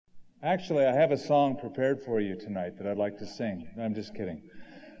Actually, I have a song prepared for you tonight that I'd like to sing. I'm just kidding.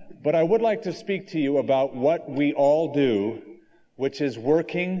 But I would like to speak to you about what we all do, which is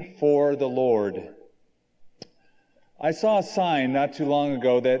working for the Lord. I saw a sign not too long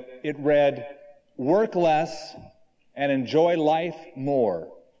ago that it read, "Work less and enjoy life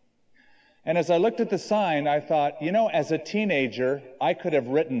more." And as I looked at the sign, I thought, as a teenager, I could have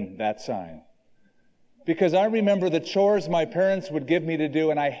written that sign. Because I remember the chores my parents would give me to do,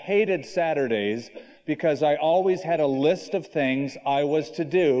 and I hated Saturdays because I always had a list of things I was to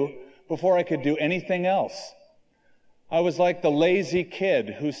do before I could do anything else. I was like the lazy kid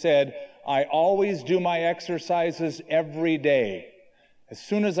who said, I always do my exercises every day. As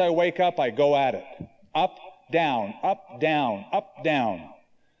soon as I wake up, I go at it. Up, down, up, down, up, down.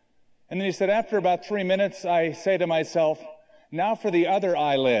 And then he said, after about 3 minutes, I say to myself, now for the other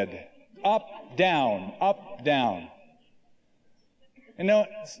eyelid. Up, down, up, down.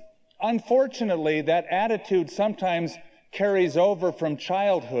 Unfortunately, that attitude sometimes carries over from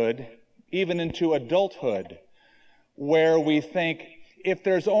childhood even into adulthood, where we think, if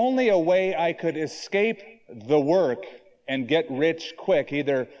there's only a way I could escape the work and get rich quick,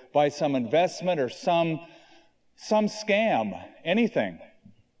 either by some investment or some scam, anything.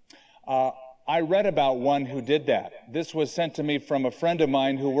 I read about one who did that. This was sent to me from a friend of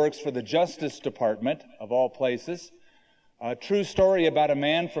mine who works for the Justice Department, of all places. A true story about a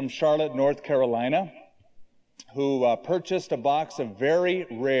man from Charlotte, North Carolina, who purchased a box of very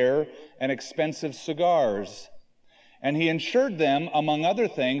rare and expensive cigars. And he insured them, among other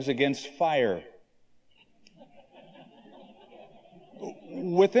things, against fire.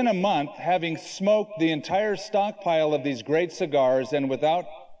 Within a month, having smoked the entire stockpile of these great cigars and without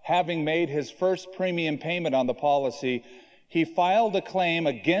having made his first premium payment on the policy, he filed a claim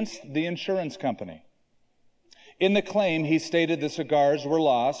against the insurance company. In the claim, he stated the cigars were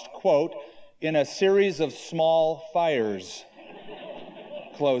lost, quote, in a series of small fires,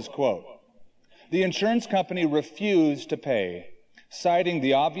 close quote. The insurance company refused to pay, citing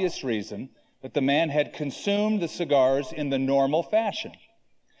the obvious reason that the man had consumed the cigars in the normal fashion.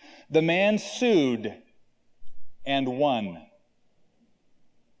 The man sued and won.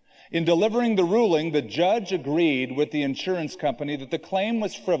 In delivering the ruling, the judge agreed with the insurance company that the claim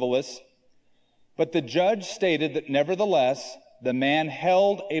was frivolous, but the judge stated that nevertheless, the man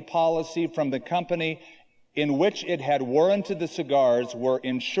held a policy from the company in which it had warranted the cigars were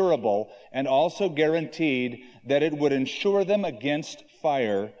insurable and also guaranteed that it would insure them against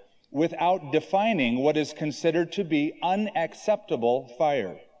fire without defining what is considered to be unacceptable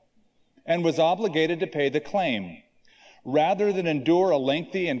fire, and was obligated to pay the claim. Rather than endure a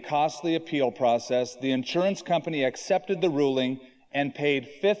lengthy and costly appeal process, the insurance company accepted the ruling and paid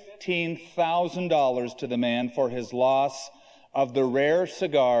 $15,000 to the man for his loss of the rare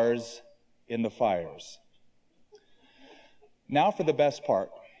cigars in the fires. Now for the best part.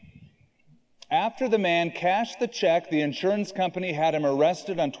 After the man cashed the check, the insurance company had him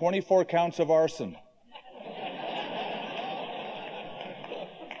arrested on 24 counts of arson.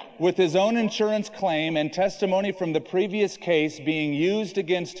 With his own insurance claim and testimony from the previous case being used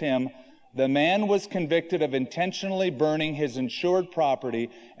against him, the man was convicted of intentionally burning his insured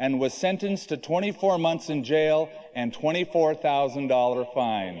property and was sentenced to 24 months in jail and $24,000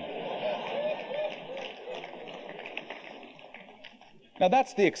 fine. Now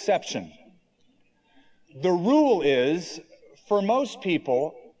that's the exception. The rule is, for most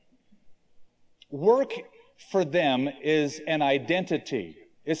people, work for them is an identity,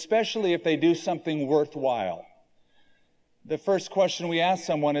 especially if they do something worthwhile. The first question we ask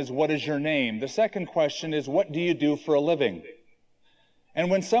someone is, what is your name? The second question is, what do you do for a living?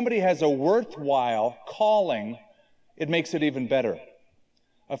 And when somebody has a worthwhile calling, it makes it even better.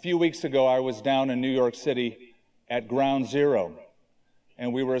 A few weeks ago, I was down in New York City at Ground Zero,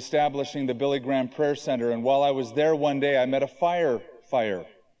 and we were establishing the Billy Graham Prayer Center. And while I was there one day, I met a firefighter.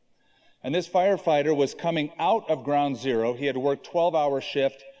 And this firefighter was coming out of Ground Zero. He had worked 12-hour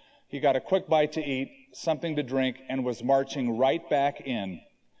shift. He got a quick bite to eat, something to drink, and was marching right back in.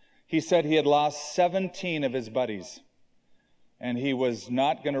 He said he had lost 17 of his buddies, and he was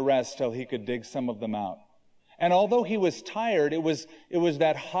not going to rest till he could dig some of them out. And although he was tired, it was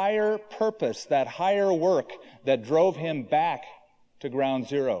that higher purpose, that higher work that drove him back to Ground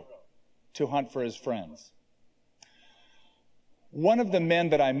Zero to hunt for his friends. One of the men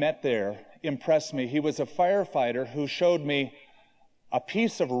that I met there impressed me. He was a firefighter who showed me a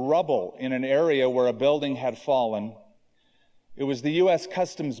piece of rubble in an area where a building had fallen. It was the U.S.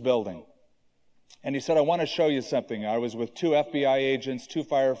 Customs building. And he said, I want to show you something. I was with 2 FBI agents, 2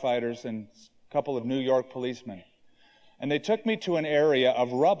 firefighters, and a couple of New York policemen. And they took me to an area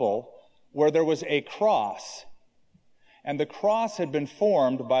of rubble where there was a cross. And the cross had been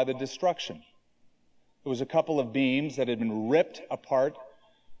formed by the destruction. There was a couple of beams that had been ripped apart.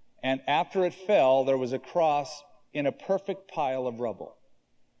 And after it fell, there was a cross in a perfect pile of rubble.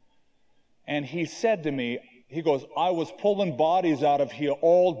 And he said to me, he goes, I was pulling bodies out of here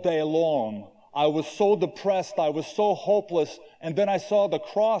all day long. I was so depressed. I was so hopeless. And then I saw the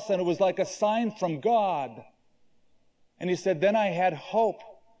cross, and it was like a sign from God. And he said, then I had hope,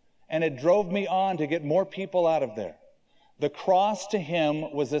 and it drove me on to get more people out of there. The cross to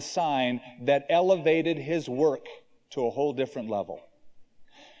him was a sign that elevated his work to a whole different level.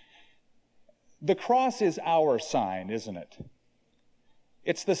 The cross is our sign, isn't it?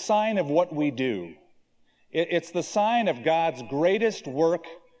 It's the sign of what we do. It's the sign of God's greatest work.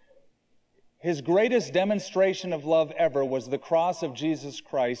 His greatest demonstration of love ever was the cross of Jesus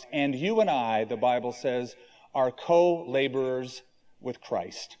Christ. And you and I, the Bible says, are co-laborers with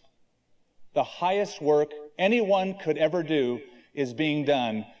Christ. The highest work anyone could ever do is being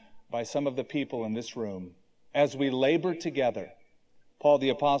done by some of the people in this room as we labor together. Paul the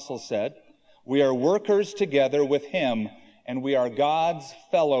Apostle said, we are workers together with him, and we are God's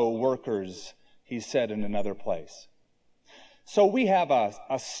fellow workers, he said in another place. So we have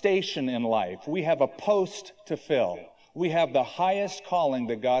a station in life. We have a post to fill. We have the highest calling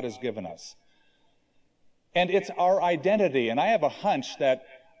that God has given us. And it's our identity. And I have a hunch that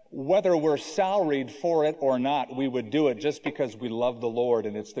whether we're salaried for it or not, we would do it just because we love the Lord,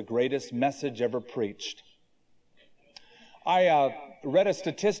 and it's the greatest message ever preached. I read a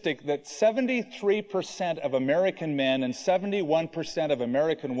statistic that 73% of American men and 71% of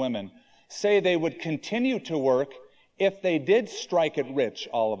American women say they would continue to work if they did strike it rich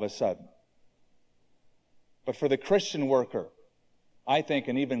all of a sudden. But for the Christian worker, I think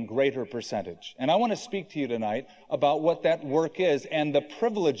an even greater percentage. And I want to speak to you tonight about what that work is and the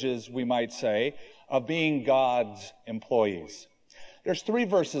privileges, we might say, of being God's employees. There's 3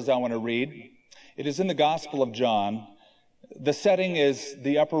 verses I want to read. It is in the Gospel of John. The setting is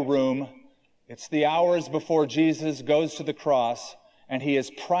the upper room. It's the hours before Jesus goes to the cross, and he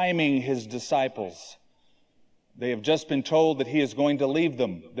is priming his disciples. They have just been told that he is going to leave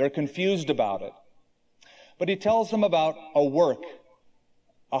them. They're confused about it. But he tells them about a work,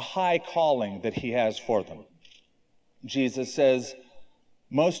 a high calling that he has for them. Jesus says,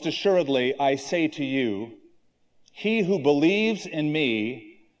 most assuredly, I say to you, he who believes in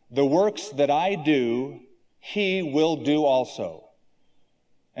me, the works that I do, he will do also.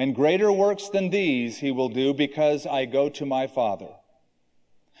 And greater works than these he will do, because I go to my Father.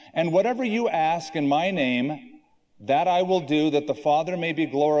 And whatever you ask in my name, that I will do, that the Father may be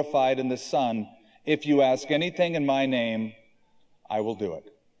glorified in the Son. If you ask anything in my name, I will do it.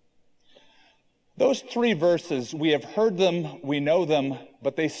 Those 3 verses, we have heard them, we know them,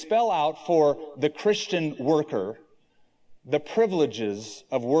 but they spell out for the Christian worker the privileges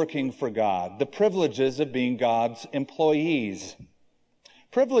of working for God, the privileges of being God's employees.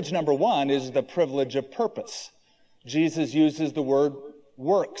 Privilege number 1 is the privilege of purpose. Jesus uses the word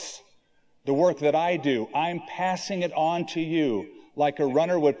works. The work that I do, I'm passing it on to you like a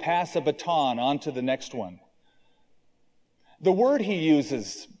runner would pass a baton on to the next one. The word he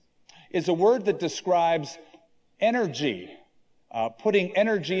uses is a word that describes energy, putting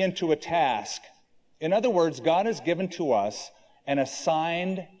energy into a task. In other words, God has given to us an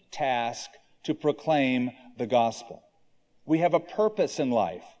assigned task to proclaim the gospel. We have a purpose in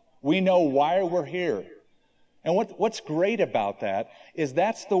life. We know why we're here. And what's great about that is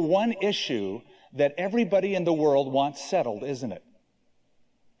that's the one issue that everybody in the world wants settled, isn't it?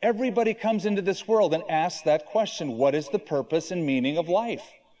 Everybody comes into this world and asks that question, what is the purpose and meaning of life?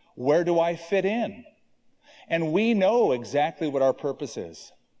 Where do I fit in? And we know exactly what our purpose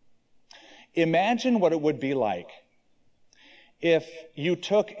is. Imagine what it would be like if you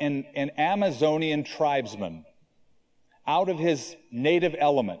took an Amazonian tribesman out of his native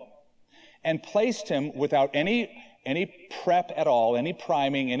element and placed him without any prep at all, any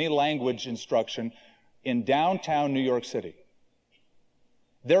priming, any language instruction in downtown New York City.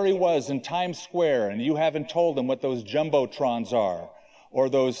 There he was in Times Square, and you haven't told him what those jumbotrons are, or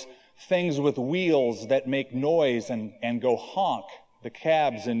those things with wheels that make noise and go honk, the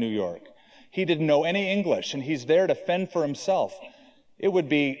cabs in New York. He didn't know any English, and he's there to fend for himself. It would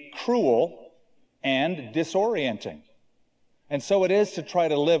be cruel and disorienting. And so it is to try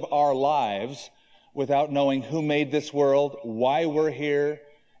to live our lives without knowing who made this world, why we're here,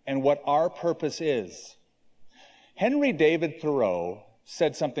 and what our purpose is. Henry David Thoreau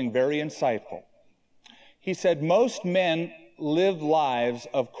said something very insightful. He said, most men live lives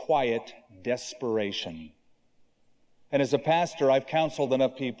of quiet desperation. And as a pastor, I've counseled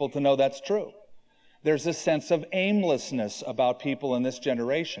enough people to know that's true. There's a sense of aimlessness about people in this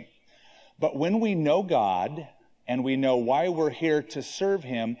generation. But when we know God and we know why we're here to serve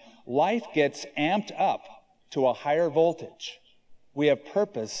Him, life gets amped up to a higher voltage. We have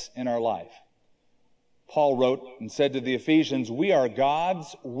purpose in our life. Paul wrote and said to the Ephesians, we are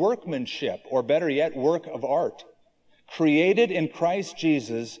God's workmanship, or better yet, work of art, created in Christ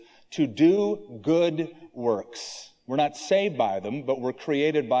Jesus to do good works. We're not saved by them, but we're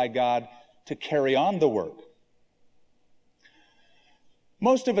created by God to carry on the work.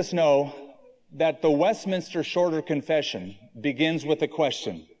 Most of us know that the Westminster Shorter Confession begins with a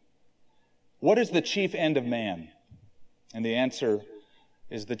question: what is the chief end of man? And the answer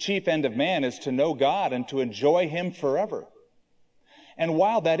is the chief end of man is to know God and to enjoy Him forever. And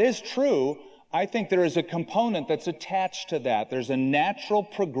while that is true, I think there is a component that's attached to that. There's a natural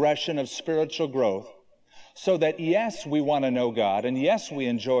progression of spiritual growth, so that yes, we want to know God, and yes, we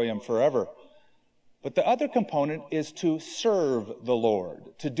enjoy Him forever. But the other component is to serve the Lord,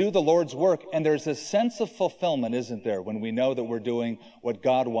 to do the Lord's work. And there's a sense of fulfillment, isn't there, when we know that we're doing what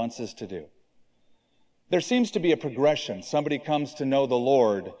God wants us to do. There seems to be a progression. Somebody comes to know the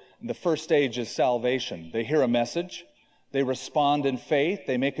Lord. The first stage is salvation. They hear a message. They respond in faith.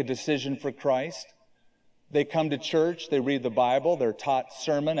 They make a decision for Christ. They come to church. They read the Bible. They're taught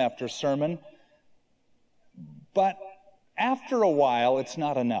sermon after sermon. But after a while, it's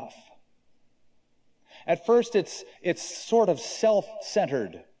not enough. At first, it's sort of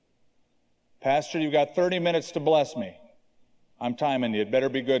self-centered. Pastor, you've got 30 minutes to bless me. I'm timing you. It better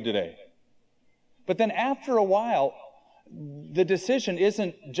be good today. But then after a while, the decision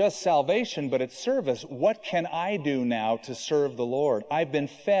isn't just salvation, but it's service. What can I do now to serve the Lord? I've been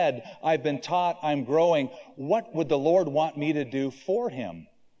fed. I've been taught. I'm growing. What would the Lord want me to do for Him?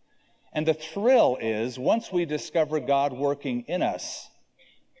 And the thrill is, once we discover God working in us,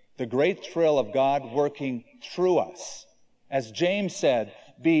 the great thrill of God working through us. As James said,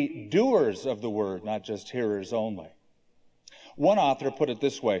 be doers of the word, not just hearers only. One author put it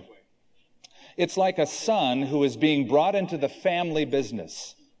this way: it's like a son who is being brought into the family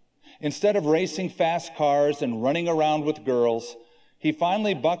business. Instead of racing fast cars and running around with girls, he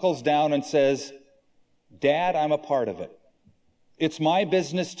finally buckles down and says, Dad, I'm a part of it. It's my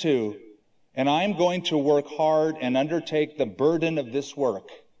business too, and I'm going to work hard and undertake the burden of this work.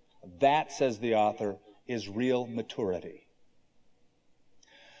 That, says the author, is real maturity.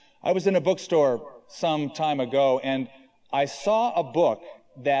 I was in a bookstore some time ago, and I saw a book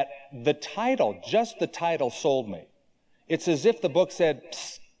that the title, just the title, sold me. It's as if the book said,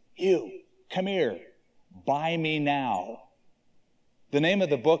 Psst, you, come here, buy me now. The name of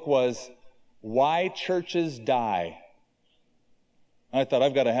the book was Why Churches Die. I thought,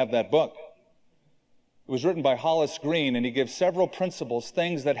 I've got to have that book. It was written by Hollis Green, and he gives several principles,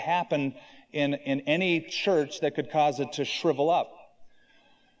 things that happen in any church that could cause it to shrivel up.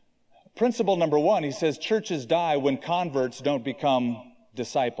 Principle number one, he says, churches die when converts don't become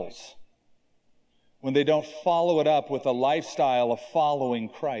disciples, when they don't follow it up with a lifestyle of following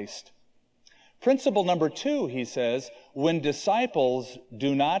Christ. Principle number two, he says, when disciples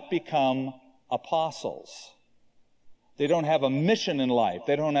do not become apostles. They don't have a mission in life.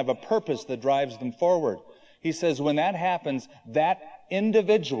 They don't have a purpose that drives them forward. He says when that happens, that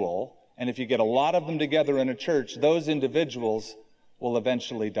individual, and if you get a lot of them together in a church, those individuals will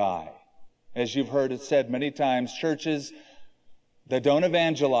eventually die. As you've heard it said many times, churches that don't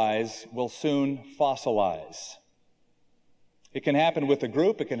evangelize will soon fossilize. It can happen with a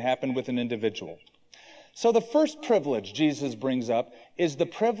group. It can happen with an individual. So the first privilege Jesus brings up is the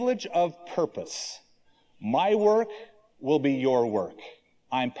privilege of purpose. My work will be your work.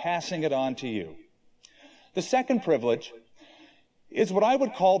 I'm passing it on to you. The second privilege is what I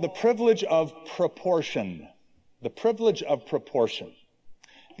would call the privilege of proportion. The privilege of proportion.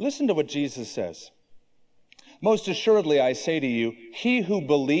 Listen to what Jesus says. Most assuredly, I say to you, he who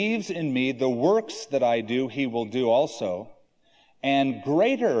believes in me, the works that I do, he will do also. And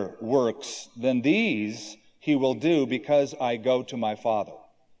greater works than these he will do, because I go to my Father.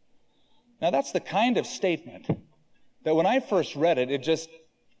 Now that's the kind of statement that when I first read it, it just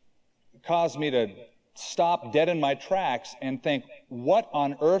caused me to stop dead in my tracks and think, what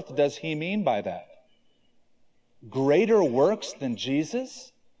on earth does he mean by that? Greater works than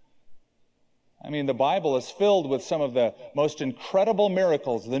Jesus? I mean, the Bible is filled with some of the most incredible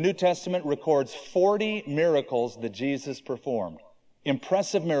miracles. The New Testament records 40 miracles that Jesus performed.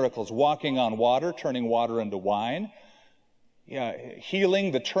 Impressive miracles, walking on water, turning water into wine,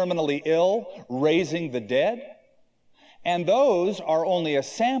 healing the terminally ill, raising the dead. And those are only a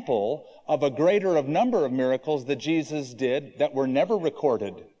sample of a greater number of miracles that Jesus did that were never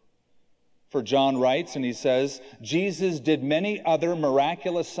recorded. For John writes, and he says, Jesus did many other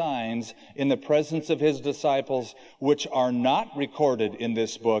miraculous signs in the presence of his disciples, which are not recorded in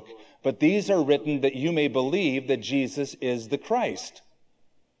this book, but these are written that you may believe that Jesus is the Christ.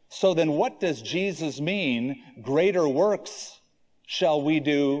 So then what does Jesus mean, greater works shall we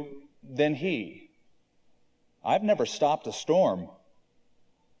do than he? I've never stopped a storm.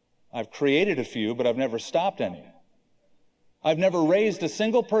 I've created a few, but I've never stopped any. I've never raised a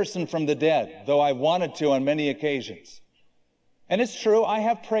single person from the dead, though I've wanted to on many occasions. And it's true, I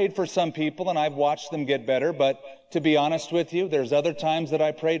have prayed for some people and I've watched them get better, but to be honest with you, there's other times that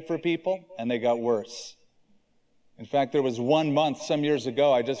I prayed for people and they got worse. In fact, there was 1 month some years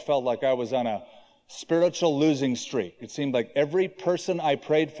ago, I just felt like I was on a spiritual losing streak. It seemed like every person I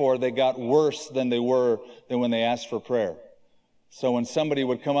prayed for, they got worse than they were than when they asked for prayer. So when somebody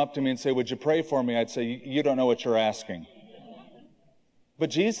would come up to me and say, would you pray for me? I'd say, you don't know what you're asking. But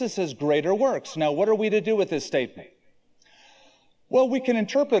Jesus says greater works. Now, what are we to do with this statement? Well, we can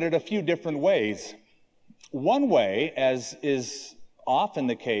interpret it a few different ways. One way, as is often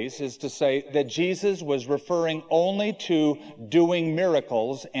the case, is to say that Jesus was referring only to doing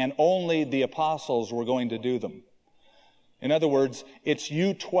miracles and only the apostles were going to do them. In other words, it's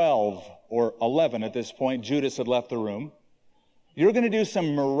you 12 or 11 at this point. Judas had left the room. You're going to do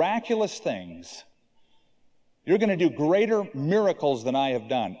some miraculous things. You're going to do greater miracles than I have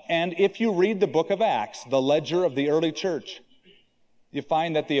done. And if you read the book of Acts, the ledger of the early church, you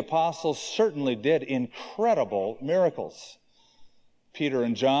find that the apostles certainly did incredible miracles. Peter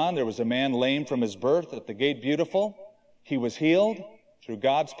and John, there was a man lame from his birth at the gate beautiful. He was healed through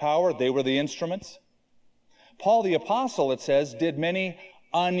God's power. They were the instruments. Paul the apostle, it says, did many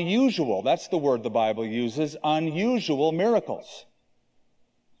unusual, that's the word the Bible uses, unusual miracles.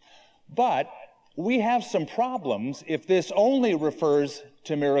 But we have some problems if this only refers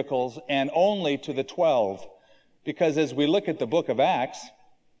to miracles and only to the 12. Because as we look at the book of Acts,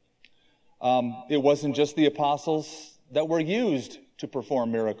 it wasn't just the apostles that were used to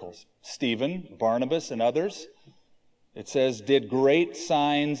perform miracles. Stephen, Barnabas, and others, it says, did great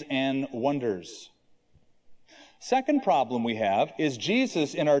signs and wonders. Second problem we have is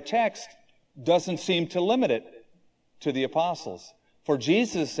Jesus in our text doesn't seem to limit it to the apostles. For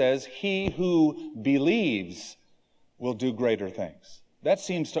Jesus says, he who believes will do greater things. That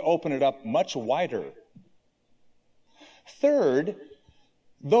seems to open it up much wider. Third,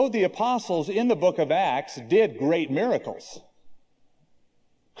 though the apostles in the book of Acts did great miracles,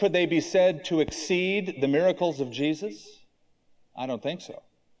 could they be said to exceed the miracles of Jesus? I don't think so.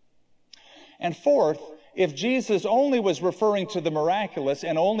 And fourth, if Jesus only was referring to the miraculous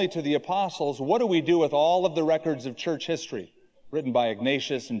and only to the apostles, what do we do with all of the records of church history written by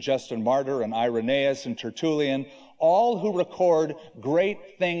Ignatius and Justin Martyr and Irenaeus and Tertullian, all who record great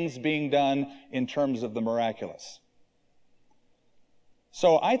things being done in terms of the miraculous?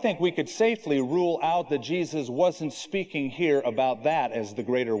 So I think we could safely rule out that Jesus wasn't speaking here about that as the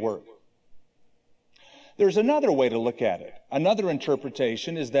greater work. There's another way to look at it. Another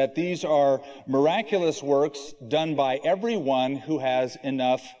interpretation is that these are miraculous works done by everyone who has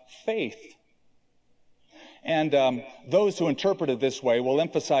enough faith. And those who interpret it this way will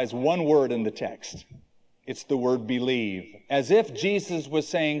emphasize one word in the text. It's the word believe. As if Jesus was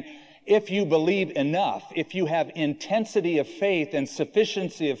saying, if you believe enough, if you have intensity of faith and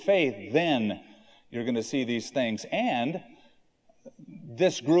sufficiency of faith, then you're going to see these things. And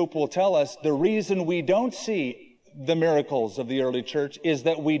this group will tell us the reason we don't see the miracles of the early church is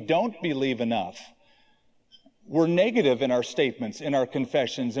that we don't believe enough. We're negative in our statements, in our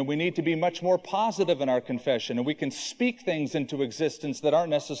confessions, and we need to be much more positive in our confession, and we can speak things into existence that aren't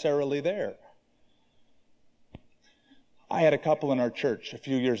necessarily there. I had a couple in our church a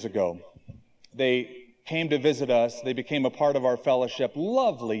few years ago. They came to visit us. They became a part of our fellowship.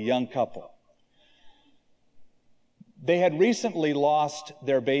 Lovely young couple. They had recently lost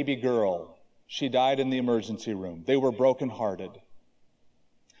their baby girl. She died in the emergency room. They were brokenhearted.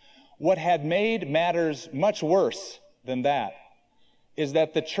 What had made matters much worse than that is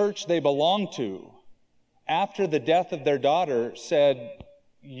that the church they belonged to, after the death of their daughter, said,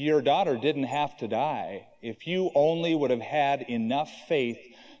 your daughter didn't have to die. If you only would have had enough faith,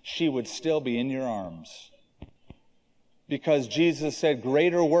 she would still be in your arms. Because Jesus said,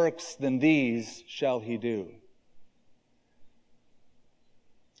 greater works than these shall he do.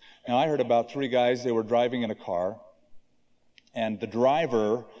 Now, I heard about 3 guys, they were driving in a car, and the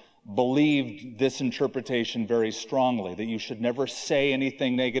driver believed this interpretation very strongly, that you should never say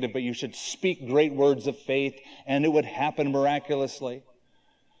anything negative, but you should speak great words of faith, and it would happen miraculously.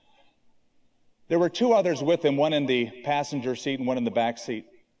 There were two others with him, one in the passenger seat and one in the back seat.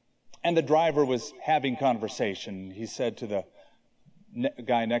 And the driver was having conversation. He said to the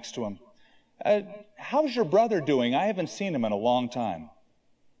guy next to him, how's your brother doing? I haven't seen him in a long time.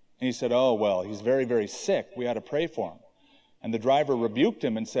 And he said, oh, well, he's very, very sick. We ought to pray for him. And the driver rebuked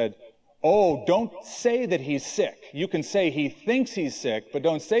him and said, oh, don't say that he's sick. You can say he thinks he's sick, but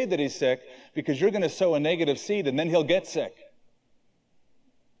don't say that he's sick, because you're going to sow a negative seed and then he'll get sick.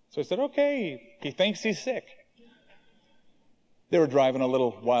 So I said, okay, he thinks he's sick. They were driving a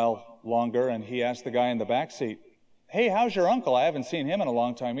little while longer, and he asked the guy in the back seat, hey, how's your uncle? I haven't seen him in a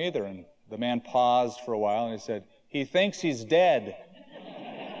long time either. And the man paused for a while, and he said, he thinks he's dead.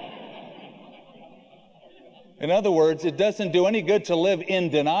 In other words, it doesn't do any good to live in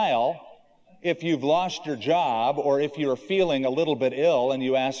denial if you've lost your job or if you're feeling a little bit ill and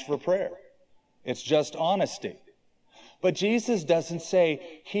you ask for prayer. It's just honesty. But Jesus doesn't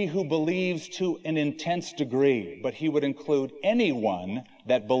say he who believes to an intense degree, but he would include anyone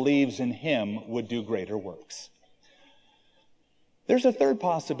that believes in him would do greater works. There's a third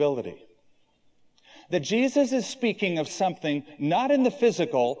possibility, that Jesus is speaking of something not in the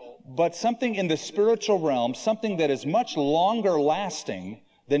physical, but something in the spiritual realm, something that is much longer lasting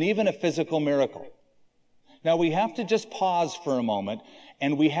than even a physical miracle. Now we have to just pause for a moment,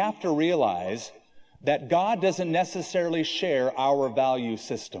 and we have to realize that God doesn't necessarily share our value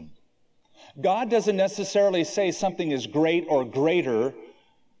system. God doesn't necessarily say something is great or greater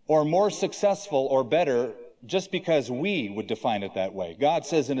or more successful or better just because we would define it that way. God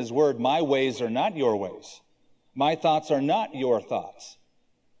says in his word, my ways are not your ways. My thoughts are not your thoughts.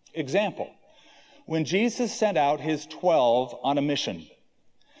 Example, when Jesus sent out his 12 on a mission,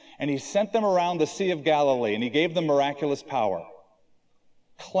 and he sent them around the Sea of Galilee, and he gave them miraculous power,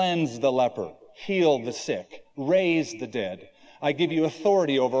 cleansed the leper, heal the sick, raise the dead. I give you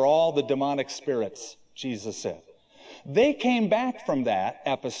authority over all the demonic spirits, Jesus said. They came back from that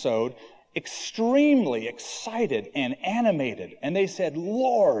episode extremely excited and animated. And they said,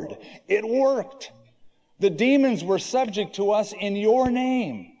 Lord, it worked. The demons were subject to us in your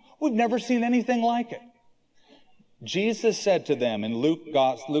name. We've never seen anything like it. Jesus said to them in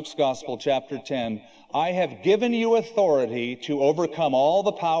Luke's Gospel, chapter 10, I have given you authority to overcome all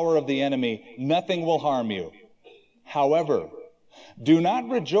the power of the enemy. Nothing will harm you. However, do not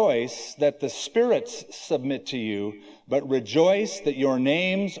rejoice that the spirits submit to you, but rejoice that your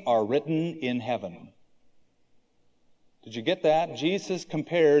names are written in heaven. Did you get that? Jesus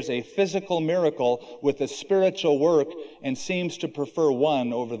compares a physical miracle with a spiritual work and seems to prefer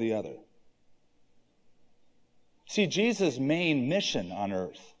one over the other. See, Jesus' main mission on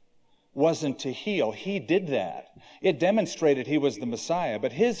earth wasn't to heal. He did that. It demonstrated he was the Messiah.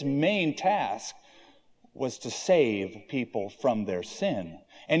 But his main task was to save people from their sin.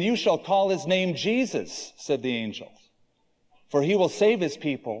 And you shall call his name Jesus, said the angel, for he will save his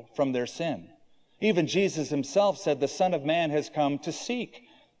people from their sin. Even Jesus himself said the Son of Man has come to seek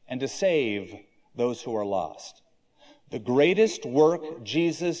and to save those who are lost. The greatest work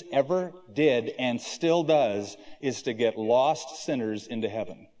Jesus ever did and still does is to get lost sinners into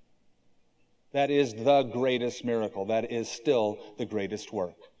heaven. That is the greatest miracle. That is still the greatest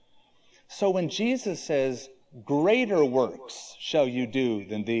work. So when Jesus says, greater works shall you do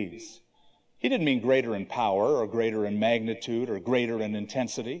than these, he didn't mean greater in power or greater in magnitude or greater in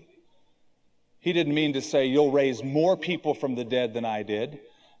intensity. He didn't mean to say you'll raise more people from the dead than I did.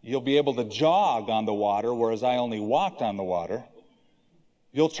 You'll be able to jog on the water, whereas I only walked on the water.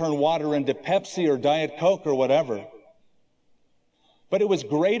 You'll turn water into Pepsi or Diet Coke or whatever. But it was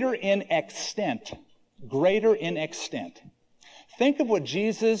greater in extent. Greater in extent. Think of what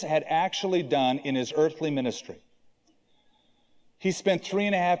Jesus had actually done in his earthly ministry. He spent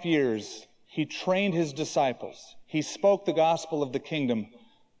 3.5 years. He trained his disciples. He spoke the gospel of the kingdom,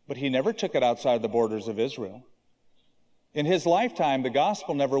 but he never took it outside the borders of Israel. In his lifetime, the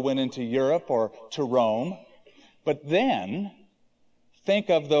gospel never went into Europe or to Rome. But then, think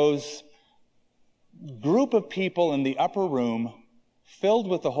of those group of people in the upper room filled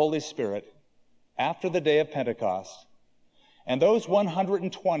with the Holy Spirit after the day of Pentecost. And those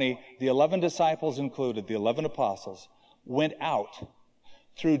 120, the 11 disciples included, the 11 apostles, went out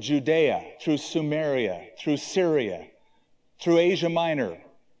through Judea, through Samaria, through Syria, through Asia Minor,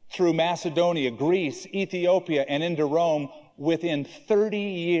 through Macedonia, Greece, Ethiopia, and into Rome. Within 30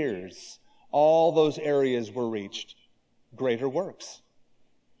 years, all those areas were reached. Greater works.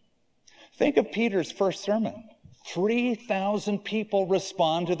 Think of Peter's first sermon. 3,000 people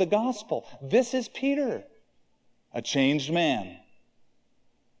respond to the gospel. This is Peter, a changed man.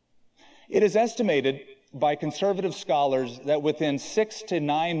 It is estimated by conservative scholars that within 6 to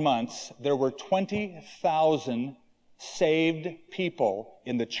 9 months, there were 20,000 saved people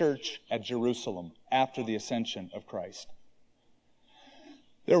in the church at Jerusalem after the ascension of Christ.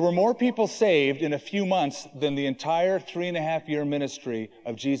 There were more people saved in a few months than the entire 3.5-year ministry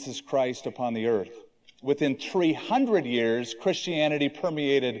of Jesus Christ upon the earth. Within 300 years, Christianity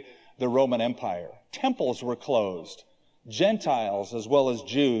permeated the Roman Empire. Temples were closed. Gentiles as well as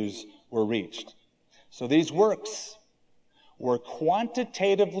Jews were reached. So these works were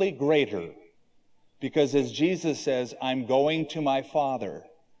quantitatively greater because, as Jesus says, I'm going to my Father.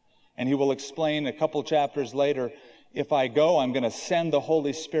 And he will explain a couple chapters later, if I go, I'm going to send the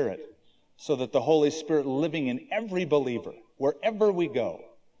Holy Spirit so that the Holy Spirit living in every believer, wherever we go,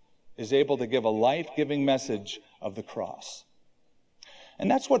 is able to give a life-giving message of the cross. And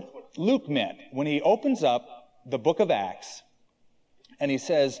that's what Luke meant when he opens up the book of Acts and he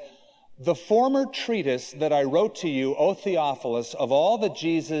says, the former treatise that I wrote to you, O Theophilus, of all that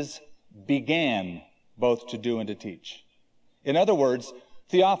Jesus began both to do and to teach. In other words,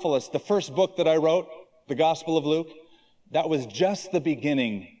 Theophilus, the first book that I wrote, the Gospel of Luke, that was just the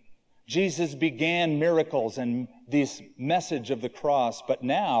beginning. Jesus began miracles and this message of the cross, but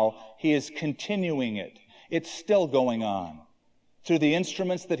now he is continuing it. It's still going on through the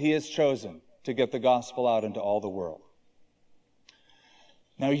instruments that he has chosen to get the gospel out into all the world.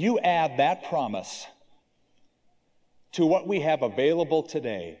 Now you add that promise to what we have available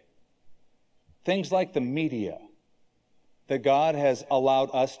today. Things like the media that God has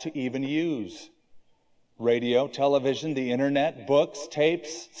allowed us to even use. Radio, television, the internet, books,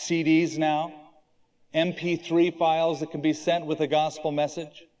 tapes, CDs now, MP3 files that can be sent with a gospel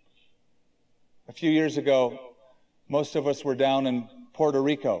message. A few years ago, most of us were down in Puerto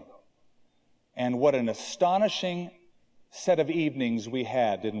Rico. And what an astonishing set of evenings we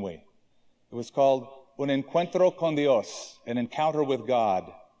had, didn't we? It was called Un Encuentro con Dios, an encounter with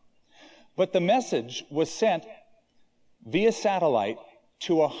God. But the message was sent via satellite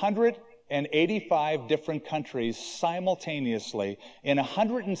to 185 different countries simultaneously, in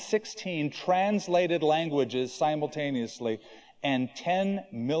 116 translated languages simultaneously, and 10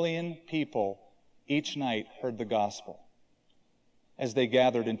 million people each night heard the gospel as they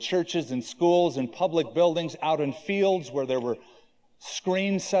gathered in churches, in schools, in public buildings, out in fields where there were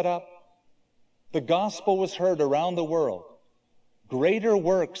screens set up. The gospel was heard around the world. Greater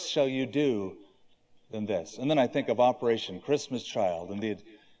works shall you do than this. And then I think of Operation Christmas Child and the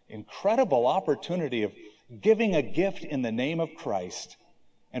incredible opportunity of giving a gift in the name of Christ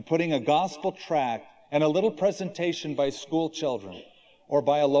and putting a gospel tract and a little presentation by school children or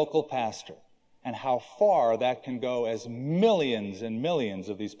by a local pastor, and how far that can go as millions and millions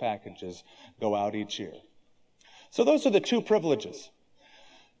of these packages go out each year. So those are the two privileges.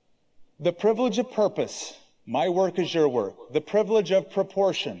 The privilege of purpose, my work is your work. The privilege of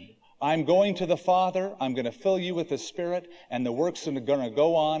proportion, I'm going to the Father, I'm going to fill you with the Spirit, and the works are going to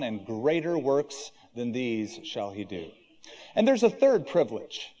go on, and greater works than these shall he do. And there's a third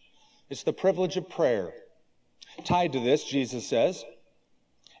privilege. It's the privilege of prayer. Tied to this, Jesus says,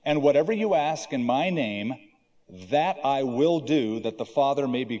 and whatever you ask in my name, that I will do, that the Father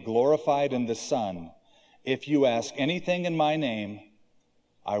may be glorified in the Son. If you ask anything in my name,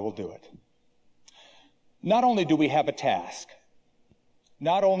 I will do it. Not only do we have a task,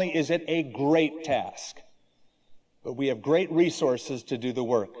 not only is it a great task, but we have great resources to do the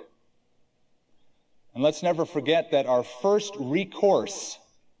work. And let's never forget that our first recourse,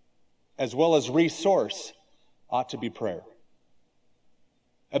 as well as resource, ought to be prayer.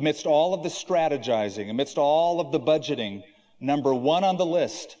 Amidst all of the strategizing, amidst all of the budgeting, number one on the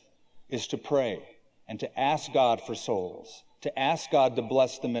list is to pray and to ask God for souls, to ask God to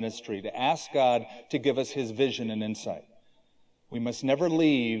bless the ministry, to ask God to give us his vision and insight. We must never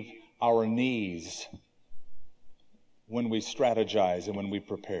leave our knees when we strategize and when we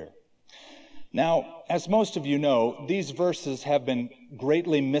prepare. Now, as most of you know, these verses have been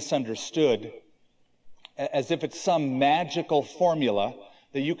greatly misunderstood as if it's some magical formula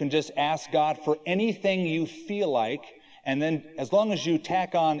that you can just ask God for anything you feel like, and then as long as you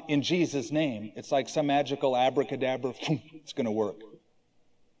tack on in Jesus' name, it's like some magical abracadabra, it's going to work.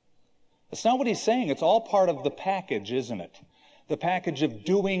 That's not what he's saying. It's all part of the package, isn't it? The package of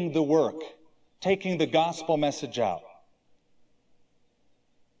doing the work, taking the gospel message out.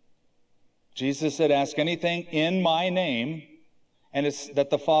 Jesus said, ask anything in my name, and it's that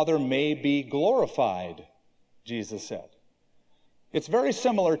the Father may be glorified, Jesus said. It's very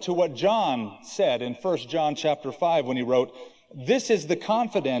similar to what John said in 1 John chapter 5 when he wrote, "This is the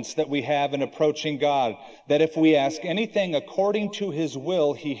confidence that we have in approaching God, that if we ask anything according to his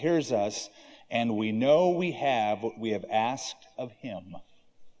will, he hears us, and we know we have what we have asked of him."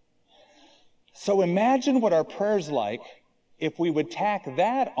 So imagine what our prayers like if we would tack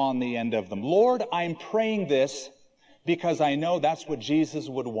that on the end of them. Lord, I'm praying this because I know that's what Jesus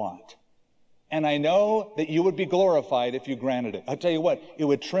would want. And I know that you would be glorified if you granted it. I'll tell you what, it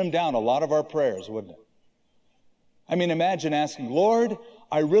would trim down a lot of our prayers, wouldn't it? I mean, imagine asking, Lord,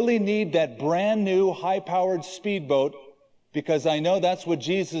 I really need that brand new high-powered speedboat because I know that's what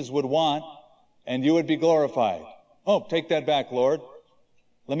Jesus would want and you would be glorified. Oh, take that back, Lord.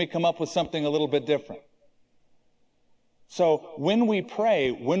 Let me come up with something a little bit different. So when we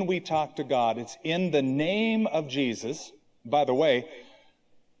pray, when we talk to God, it's in the name of Jesus. By the way,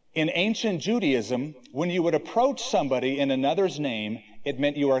 in ancient Judaism, when you would approach somebody in another's name, it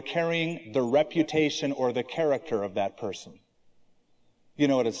meant you are carrying the reputation or the character of that person. You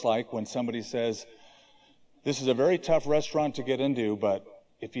know what it's like when somebody says, this is a very tough restaurant to get into, but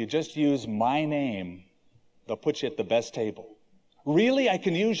if you just use my name, they'll put you at the best table. Really? I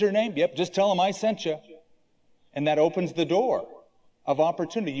can use your name? Yep, just tell them I sent you. And that opens the door of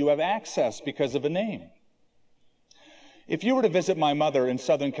opportunity. You have access because of a name. If you were to visit my mother in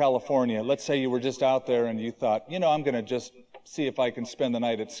Southern California, let's say you were just out there and you thought, I'm going to just see if I can spend the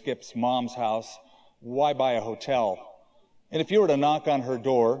night at Skip's mom's house. Why buy a hotel? And if you were to knock on her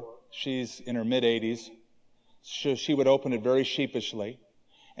door, she's in her mid-80s, she would open it very sheepishly.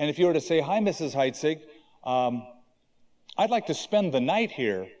 And if you were to say, hi, Mrs. Heitzig, I'd like to spend the night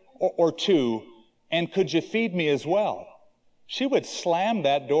here or two, and could you feed me as well? She would slam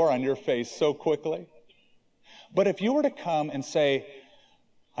that door on your face so quickly. But if you were to come and say,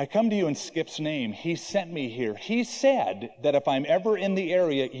 I come to you in Skip's name, he sent me here. He said that if I'm ever in the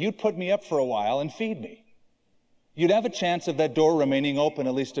area, you'd put me up for a while and feed me. You'd have a chance of that door remaining open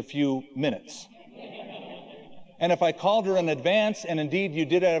at least a few minutes. And if I called her in advance, and indeed you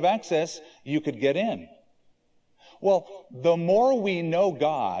did have access, you could get in. Well, the more we know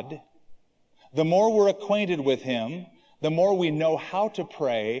God, the more we're acquainted with him, the more we know how to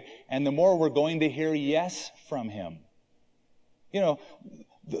pray, and the more we're going to hear yes from him.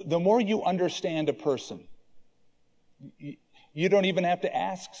 The more you understand a person, you don't even have to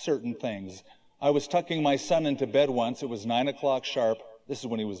ask certain things. I was tucking my son into bed once. It was 9 o'clock sharp. This is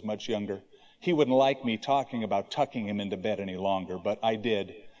when he was much younger. He wouldn't like me talking about tucking him into bed any longer, but I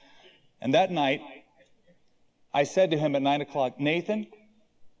did. And that night, I said to him at 9 o'clock, Nathan,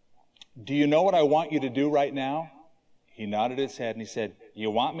 do you know what I want you to do right now? He nodded his head and he said,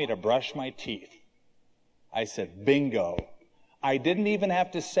 you want me to brush my teeth? I said, bingo. I didn't even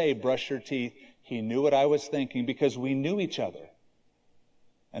have to say brush your teeth. He knew what I was thinking because we knew each other.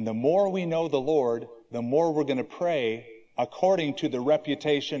 And the more we know the Lord, the more we're going to pray according to the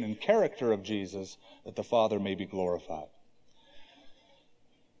reputation and character of Jesus, that the Father may be glorified.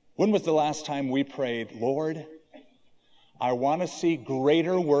 When was the last time we prayed, Lord, I want to see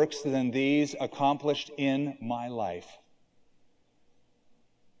greater works than these accomplished in my life?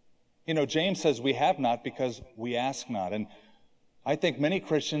 James says we have not because we ask not. And I think many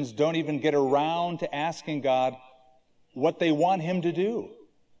Christians don't even get around to asking God what they want him to do.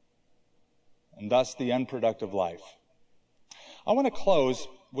 And thus the unproductive life. I want to close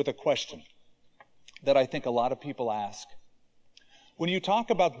with a question that I think a lot of people ask. When you talk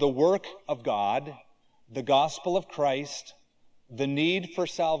about the work of God, the gospel of Christ, the need for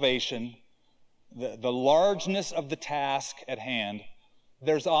salvation, the largeness of the task at hand,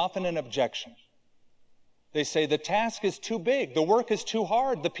 there's often an objection. They say the task is too big, the work is too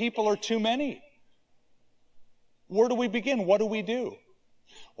hard, the people are too many. Where do we begin? What do we do?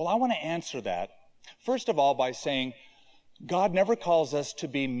 Well, I want to answer that, first of all, by saying God never calls us to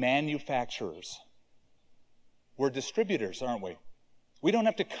be manufacturers. We're distributors, aren't we? We don't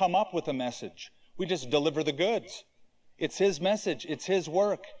have to come up with a message. We just deliver the goods. It's his message. It's his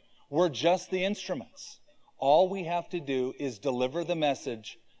work. We're just the instruments. All we have to do is deliver the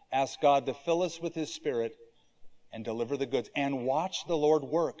message, ask God to fill us with his Spirit, and deliver the goods, and watch the Lord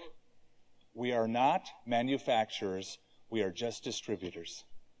work. We are not manufacturers. We are just distributors.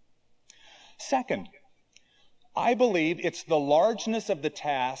 Second, I believe it's the largeness of the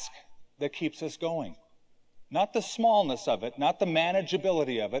task that keeps us going. Not the smallness of it, not the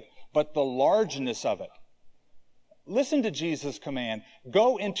manageability of it, but the largeness of it. Listen to Jesus' command.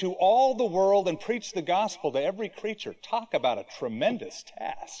 Go into all the world and preach the gospel to every creature. Talk about a tremendous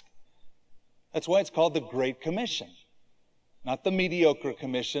task. That's why it's called the Great Commission. Not the mediocre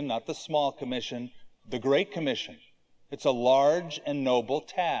commission, not the small commission, the Great Commission. It's a large and noble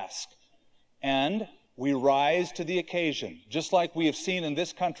task. And we rise to the occasion. Just like we have seen in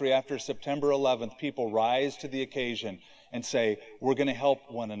this country after September 11th, people rise to the occasion and say, we're going to help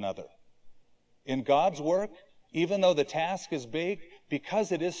one another. In God's work, even though the task is big,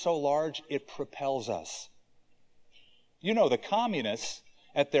 because it is so large, it propels us. You know, the communists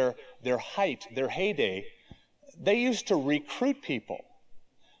at their height, their heyday, they used to recruit people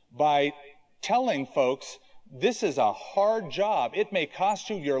by telling folks, this is a hard job. It may cost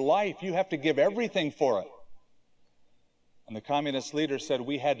you your life. You have to give everything for it. And the communist leader said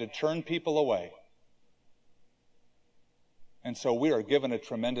we had to turn people away. And so we are given a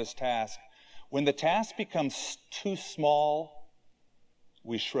tremendous task. When the task becomes too small,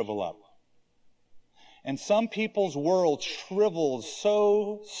 we shrivel up. And some people's world shrivels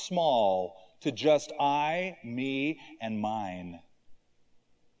so small to just I, me, and mine.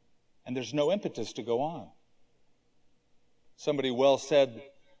 And there's no impetus to go on. Somebody well said,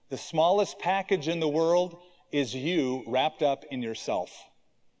 the smallest package in the world is you wrapped up in yourself.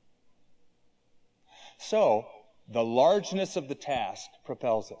 So, the largeness of the task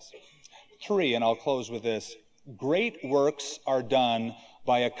propels us. 3, and I'll close with this. Great works are done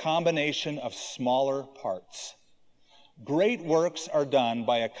by a combination of smaller parts. Great works are done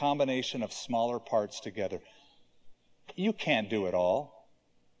by a combination of smaller parts together. You can't do it all.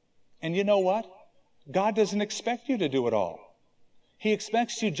 And you know what? God doesn't expect you to do it all. He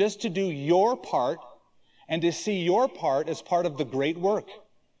expects you just to do your part and to see your part as part of the great work.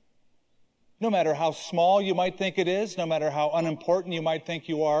 No matter how small you might think it is, no matter how unimportant you might think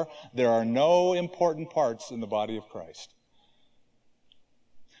you are, there are no important parts in the body of Christ.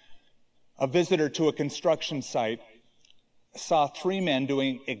 A visitor to a construction site saw 3 men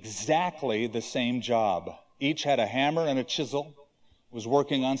doing exactly the same job. Each had a hammer and a chisel, was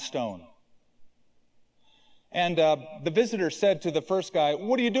working on stone. And the visitor said to the first guy,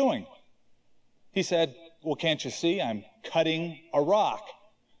 "What are you doing?" He said, "Well, can't you see? I'm cutting a rock."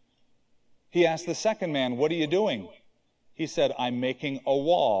 He asked the second man, "What are you doing?" He said, "I'm making a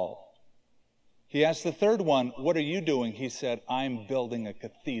wall." He asked the third one, "What are you doing?" He said, "I'm building a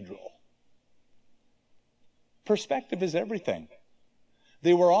cathedral." Perspective is everything.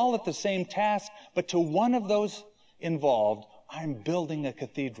 They were all at the same task, but to one of those involved, I'm building a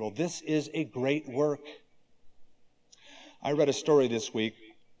cathedral. This is a great work. I read a story this week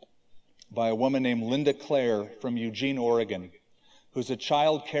by a woman named Linda Clare from Eugene, Oregon, who's a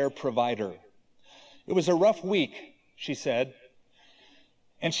child care provider. It was a rough week, she said,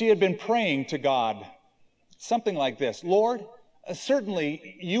 and she had been praying to God, something like this: "Lord,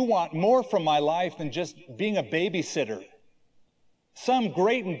 certainly you want more from my life than just being a babysitter. Some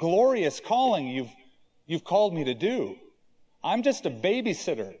great and glorious calling you've called me to do. I'm just a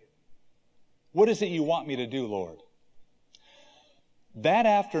babysitter. What is it you want me to do, Lord?" That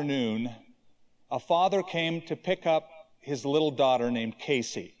afternoon, a father came to pick up his little daughter named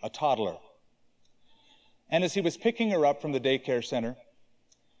Casey, a toddler. And as he was picking her up from the daycare center,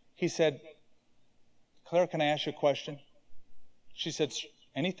 he said, "Claire, can I ask you a question?" She said,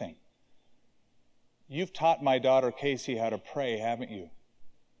 "Anything." "You've taught my daughter Casey how to pray, haven't you?"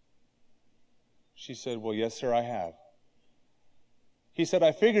 She said, "Well, yes, sir, I have." He said,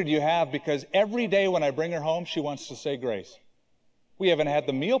 "I figured you have because every day when I bring her home, she wants to say grace. We haven't had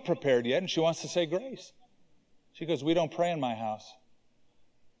the meal prepared yet, and she wants to say grace." She goes, "We don't pray in my house."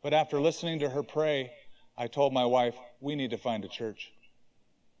 But after listening to her pray, I told my wife, we need to find a church.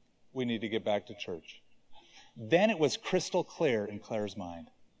 We need to get back to church. Then it was crystal clear in Claire's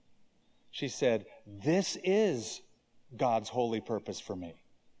mind. She said, "This is God's holy purpose for me."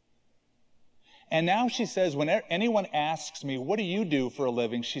 And now she says, when anyone asks me, "What do you do for a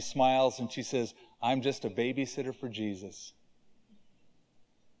living?" she smiles and she says, "I'm just a babysitter for Jesus."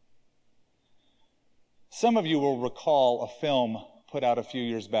 Some of you will recall a film put out a few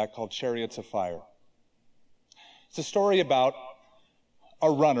years back called Chariots of Fire. It's a story about a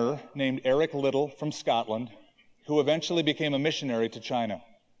runner named Eric Liddell from Scotland who eventually became a missionary to China.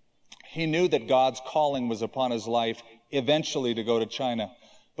 He knew that God's calling was upon his life eventually to go to China,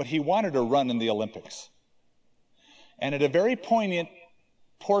 but he wanted to run in the Olympics. And at a very poignant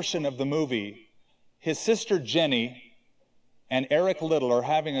portion of the movie, his sister Jenny and Eric Liddell are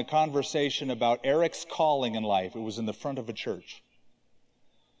having a conversation about Eric's calling in life. It was in the front of a church.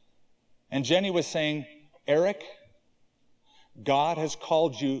 And Jenny was saying, "Eric, God has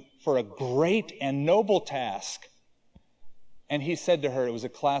called you for a great and noble task." And he said to her, it was a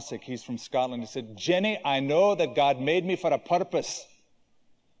classic, he's from Scotland, he said, "Jenny, I know that God made me for a purpose,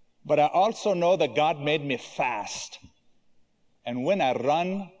 but I also know that God made me fast. And when I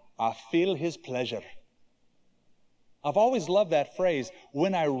run, I feel his pleasure." I've always loved that phrase,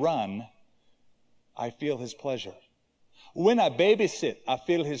 when I run, I feel his pleasure. When I babysit, I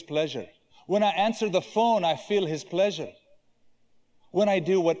feel his pleasure. When I answer the phone, I feel his pleasure. When I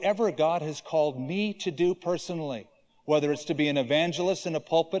do whatever God has called me to do personally, whether it's to be an evangelist in a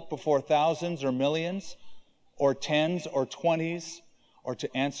pulpit before thousands or millions, or tens or 20s, or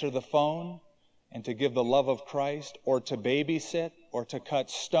to answer the phone and to give the love of Christ, or to babysit, or to cut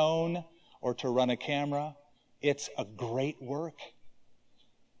stone, or to run a camera, it's a great work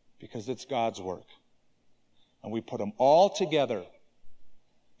because it's God's work. And we put them all together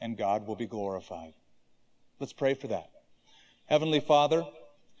and God will be glorified. Let's pray for that. Heavenly Father,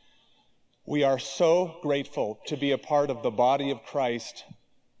 we are so grateful to be a part of the body of Christ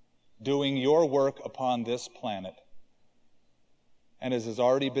doing your work upon this planet. And as has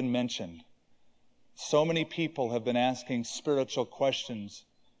already been mentioned, so many people have been asking spiritual questions,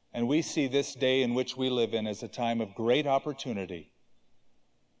 and we see this day in which we live in as a time of great opportunity.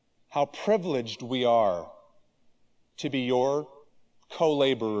 How privileged we are to be your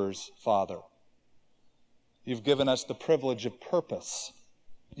co-laborers, Father. You've given us the privilege of purpose.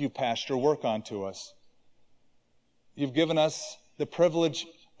 You passed your work on to us. You've given us the privilege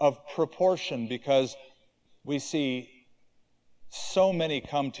of proportion because we see so many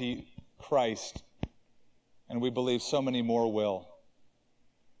come to Christ, and we believe so many more will.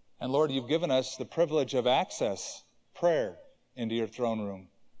 And Lord, you've given us the privilege of access, prayer, into your throne room.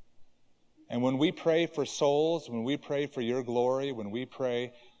 And when we pray for souls, when we pray for your glory, when we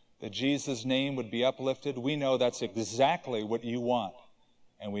pray that Jesus' name would be uplifted, we know that's exactly what you want.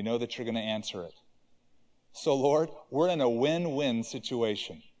 And we know that you're going to answer it. So Lord, we're in a win-win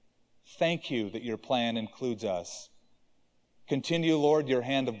situation. Thank you that your plan includes us. Continue, Lord, your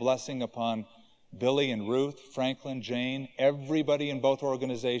hand of blessing upon Billy and Ruth, Franklin, Jane, everybody in both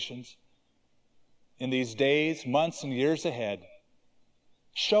organizations. In these days, months, and years ahead,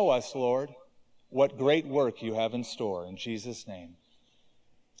 show us, Lord, what great work you have in store. In Jesus' name,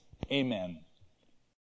 amen.